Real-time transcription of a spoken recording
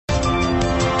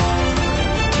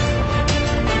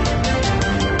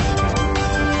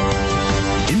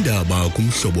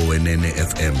kumhlobo wenene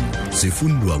FM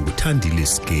zifundwa nguThandile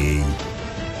Skeyi.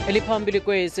 Eliphambili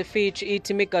kwezi Fitch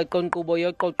ithi imigaqo nkqubo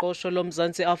yoqoqsho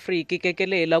loMzantsi Afrika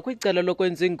ikekelela kwicala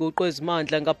lokwenza iinguqu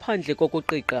ezimandla ngaphandle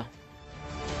kokuqiqa.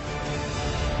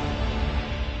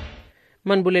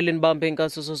 Manibulele nibambe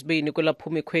ngaso sosibini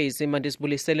kwelaphumi khwezi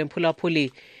mandisibulisele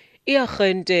mphulaphuli.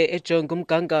 Iarhente ejonga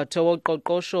umgangatho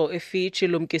woqoqsho eFitch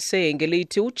lumkise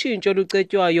ngelithi utshintsho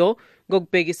lucetywayo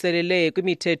ngokubhekiselele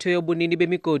kwimithetho yobunini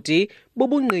bemigodi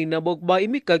bubungqina bokuba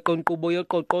imigaqo nkqubo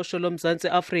yoqoqsho loMzantsi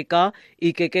Afrika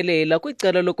ikekelela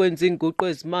kwicala lokwenza iinguqu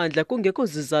ezimandla kungekho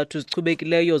zizathu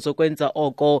zichubekileyo zokwenza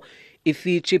oko.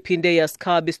 iFitch iphinde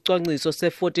yasikhaba isicwangciso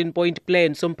se-14-point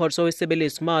plan somphathiswa wesebe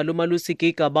lezimali uMalusi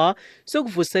Gigaba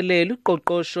sokuvuselela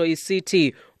uqoqsho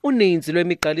isithi uninzi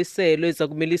lwemigqaliselo eza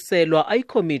kumiliselwa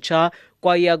ayikho mitsha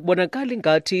kwaye akubonakali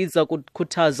ngathi iza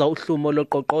kukhuthaza uhlumo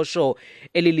loqoqsho.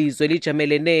 Eli lizwe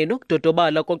lijamelene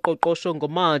nokudodobala koqoqsho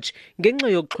ngoMatshi ngenxa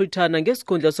yokuxhwithana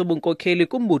ngesikhundla sobunkokheli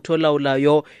kumbutho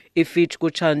olawulayo. iFitch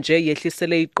kutshanje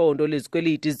yehlisele iqondo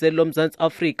lezikweliti loMzantsi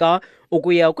Afrika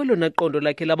ukuya kwelona qondo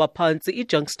lakhe labaphantsi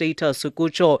i-junk status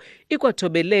kutsho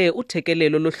ikwathobele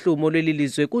uthekelelo lohlumo lweli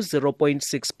lizwe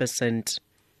ku-0.6%.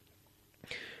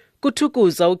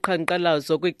 Kuthukuza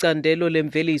uqhankqalazo kwicandelo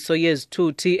lemveliso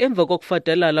yezithuthi emva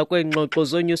kokufadalala kweengxoxo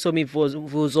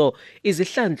zonyuso-mivuzo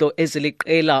izihlandlo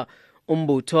eziliqela.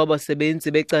 Umbutho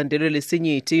wabasebenzi becandelo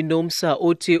lesinyithi NUMSA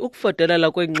uthi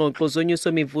ukufadalala kweengxoxo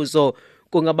zonyuso-mivuzo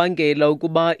kungabangela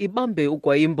ukuba ibambe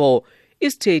ugwayimbo.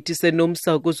 Isithethi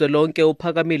seNUMSA kuzwelonke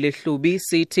uPhakamile Hlubi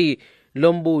sithi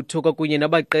lo mbutho kwakunye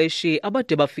nabaqeshi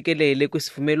abade bafikelele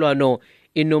kwisivumelwano.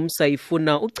 INUMSA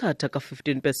ifuna uchatha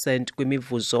ka-15%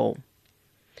 kwimivuzo.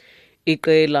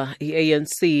 Iqela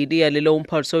i-ANC liyalele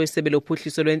umphathiswa wesebe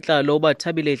lophuhliso lwentlalo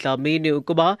uBathabile Dlamini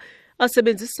ukuba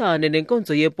asebenzisane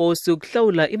nenkonzo yeposi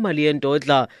ukuhlawula imali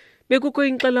yendodla. Bekukho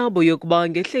inkxalabo yokuba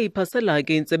ngehle iphasa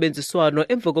lakhe intsebenziswano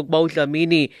emva kokuba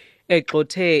uDlamini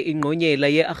egxothe ingqonyela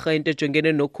ye-arhente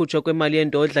ejongene nokukhutshwa kwemali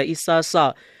yendodla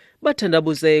iSASSA.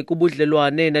 Bathandabuze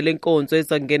kubudlelwane nale nkonzo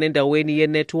ezangena endaweni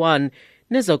ye-Net1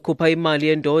 nezakhupha imali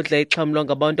yendodla exhamlwa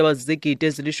ngabantu abazizigidi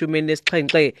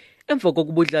ezili-17 emva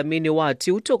kokuba uDlamini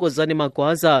wathi uThokozani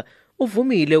Magwaza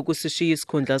uvumile ukusishiya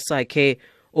isikhundla sakhe.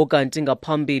 Okanti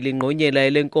ngaphambili ingqonyela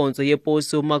yale nkonzo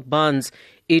yeposi uMark Barnes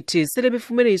ithi sele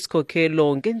befumene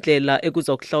isikhokhelo ngendlela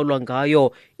ekuza kuhlawulwa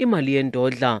ngayo imali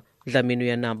yendodla. Dlamini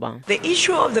uyanaba. The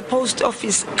issue of the post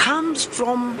office comes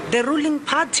from the ruling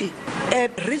party. A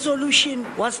resolution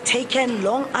was taken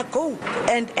long ago,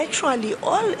 and actually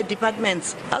all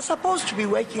departments are supposed to be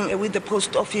working with the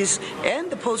post office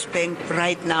and the post bank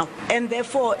right now. And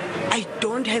therefore, I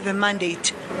don't have a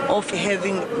mandate of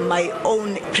having my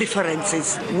own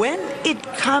preferences. When it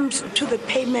comes to the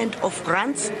payment of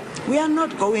grants, we are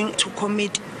not going to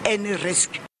commit any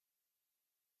risk.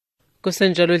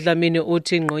 Kusenjalo Dlamini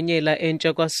uthi ingqonyela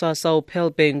entsha kwaSASSA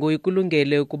uPhelbengu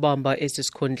ikulungele ukubamba esi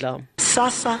sikhundla.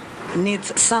 SASSA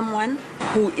needs someone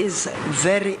who is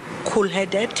very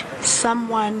cool-headed,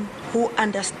 someone who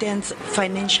understands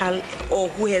financial or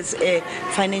who has a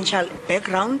financial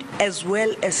background as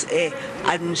well as a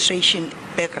administration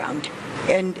background.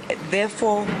 And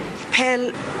therefore,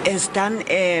 Pel has done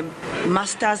a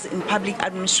master's in public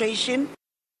administration.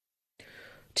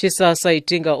 TISASSA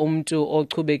idinga umntu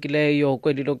ochubekileyo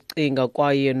kweli lokucinga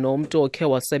kwaye nomntu okhe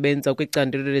wasebenza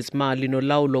kwicandelo lezimali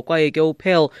nolawulo kwaye ke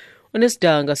uPel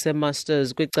unesidanga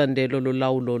semasters kwicandelo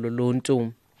lolawulo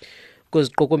loluntu.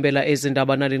 Kuziqukumbela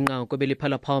ezindaba nalinqaku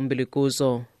beliphala phambili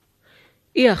kuzo.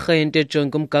 Iarhente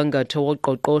ejonga umgangatho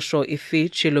woqoqsho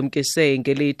iFitch lumkise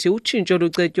ngelithi utshintsho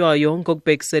lucetywayo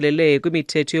ngokubhekiselele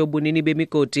kwimithetho yobunini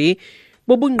bemigodi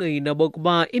bubungqina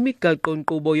bokuba imigaqo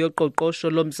nkqubo yoqoqsho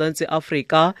loMzantsi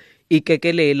Afrika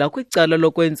ikekelela kwicala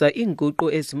lokwenza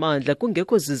iinguqu ezimandla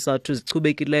kungekho zizathu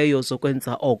zichubekileyo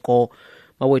zokwenza oko.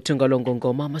 Mawethu ngalo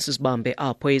ngongoma masisibambe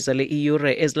apho izale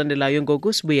iiyure ezilandelayo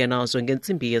ngoku sibuye nazo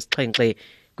ngentsimbi yesi-7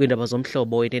 kwiindaba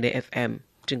zomhlobo wenene FM.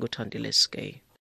 NguThandile Skeyi.